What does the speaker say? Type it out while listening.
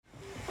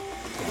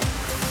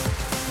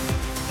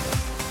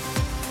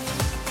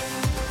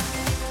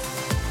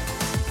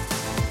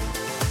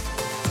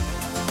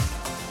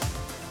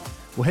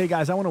Well, hey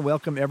guys, I want to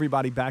welcome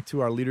everybody back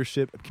to our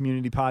Leadership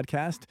Community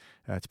Podcast.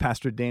 It's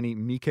Pastor Danny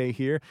Mike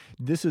here.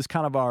 This is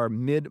kind of our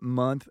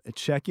mid-month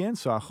check-in,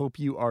 so I hope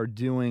you are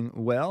doing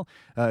well.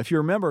 If you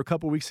remember, a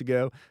couple weeks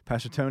ago,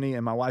 Pastor Tony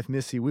and my wife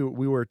Missy, we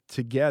were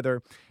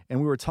together, and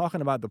we were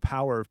talking about the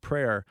power of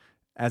prayer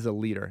as a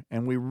leader.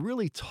 And we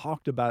really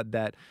talked about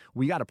that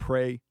we got to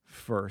pray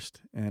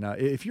first. And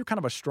if you're kind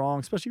of a strong,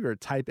 especially if you're a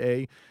type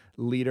A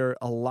leader,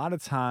 a lot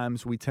of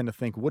times we tend to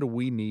think, what do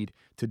we need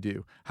to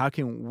do? How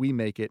can we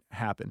make it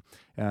happen?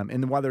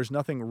 And while there's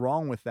nothing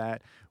wrong with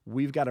that,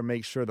 we've got to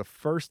make sure the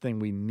first thing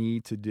we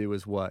need to do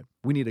is what?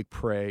 We need to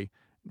pray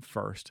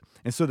first.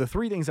 And so the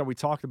three things that we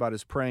talked about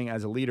as praying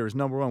as a leader is,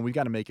 number one, we've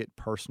got to make it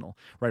personal,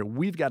 right?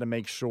 We've got to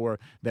make sure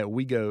that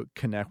we go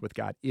connect with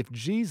God. If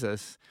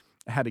Jesus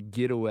had to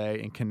get away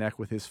and connect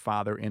with his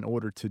Father in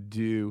order to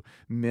do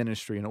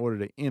ministry, in order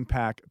to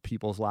impact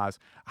people's lives,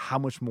 how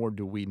much more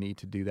do we need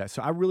to do that?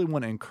 So I really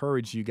want to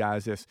encourage you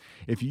guys this.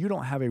 If you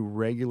don't have a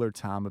regular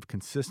time of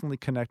consistently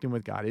connecting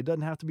with God, it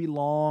doesn't have to be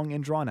long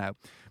and drawn out,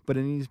 but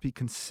it needs to be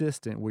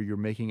consistent where you're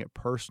making it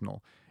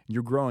personal.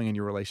 You're growing in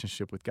your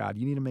relationship with God.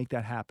 You need to make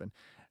that happen.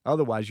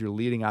 Otherwise, you're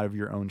leading out of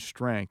your own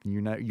strength, and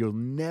you'll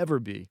never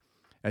be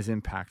as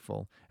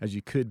impactful as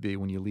you could be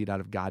when you lead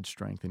out of God's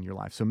strength in your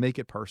life. So make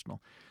it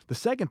personal. The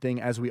second thing,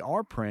 as we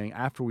are praying,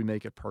 after we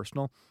make it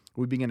personal,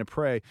 we begin to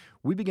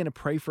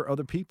pray for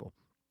other people.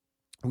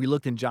 We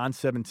looked in John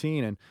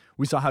 17 and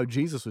we saw how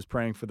Jesus was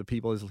praying for the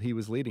people as he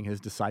was leading his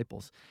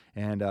disciples.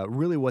 And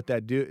really what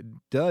that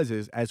does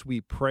is, as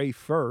we pray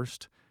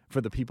first for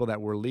the people that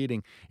we're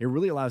leading, it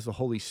really allows the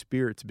Holy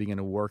Spirit to begin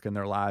to work in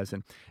their lives.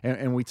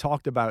 And we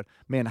talked about,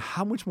 man,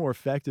 how much more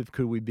effective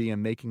could we be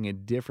in making a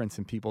difference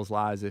in people's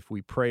lives if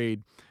we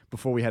prayed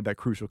before we had that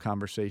crucial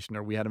conversation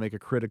or we had to make a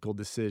critical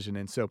decision.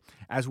 And so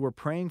as we're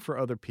praying for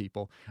other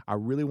people, I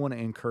really want to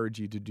encourage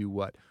you to do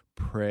what?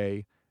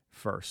 Pray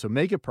first. So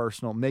make it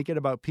personal, make it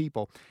about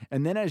people.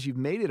 And then as you've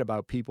made it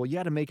about people, you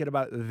got to make it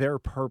about their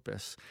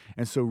purpose.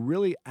 And so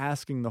really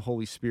asking the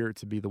Holy Spirit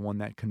to be the one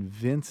that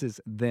convinces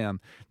them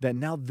that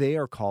now they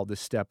are called to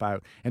step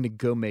out and to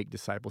go make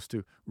disciples,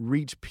 to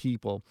reach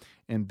people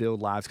and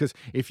build lives. Because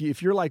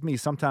if you're like me,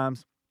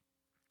 sometimes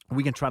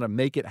we can try to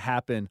make it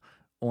happen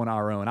on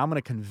our own. I'm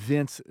going to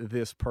convince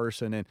this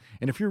person. And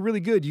if you're really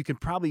good, you can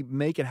probably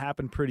make it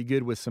happen pretty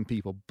good with some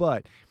people.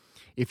 But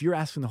if you're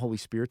asking the Holy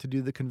Spirit to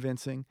do the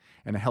convincing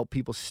and to help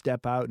people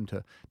step out and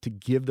to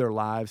give their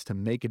lives, to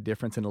make a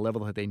difference in a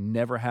level that they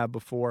never have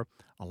before,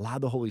 allow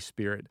the Holy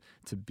Spirit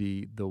to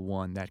be the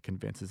one that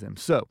convinces them.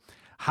 So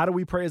how do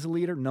we pray as a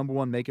leader? Number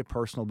one, make it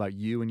personal about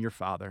you and your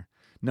Father.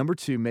 Number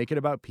two, make it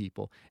about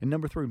people. And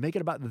number three, make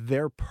it about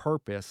their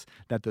purpose,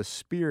 that the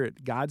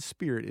Spirit, God's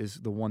Spirit,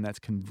 is the one that's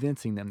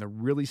convincing them to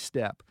really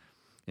step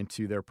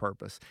into their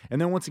purpose. And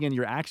then once again,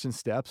 your action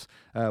steps,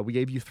 we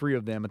gave you 3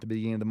 of them at the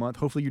beginning of the month.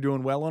 Hopefully you're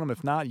doing well on them.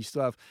 If not, you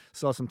still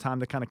have some time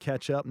to kind of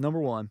catch up. Number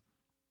one,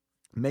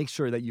 make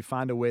sure that you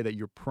find a way that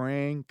you're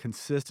praying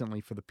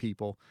consistently for the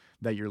people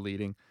that you're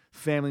leading.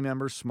 Family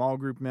members, small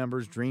group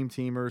members, dream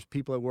teamers,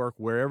 people at work,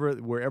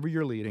 wherever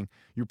you're leading,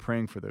 you're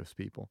praying for those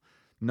people.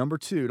 Number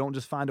 2, don't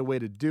just find a way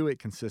to do it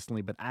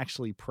consistently, but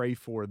actually pray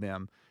for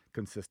them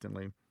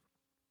consistently.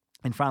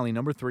 And finally,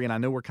 number 3, and I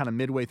know we're kind of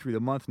midway through the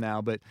month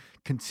now, but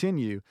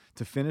continue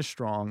to finish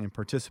strong in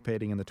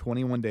participating in the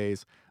 21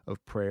 days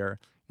of prayer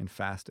and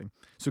fasting.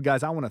 So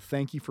guys, I want to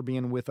thank you for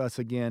being with us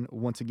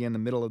once again, the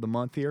middle of the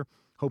month here.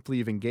 Hopefully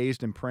you've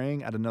engaged in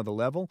praying at another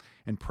level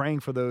and praying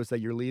for those that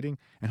you're leading.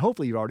 And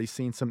hopefully you've already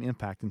seen some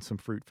impact and some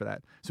fruit for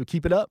that. So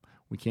keep it up.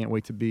 We can't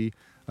wait to be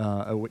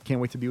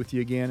with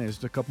you again in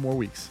just a couple more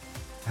weeks.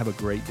 Have a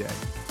great day.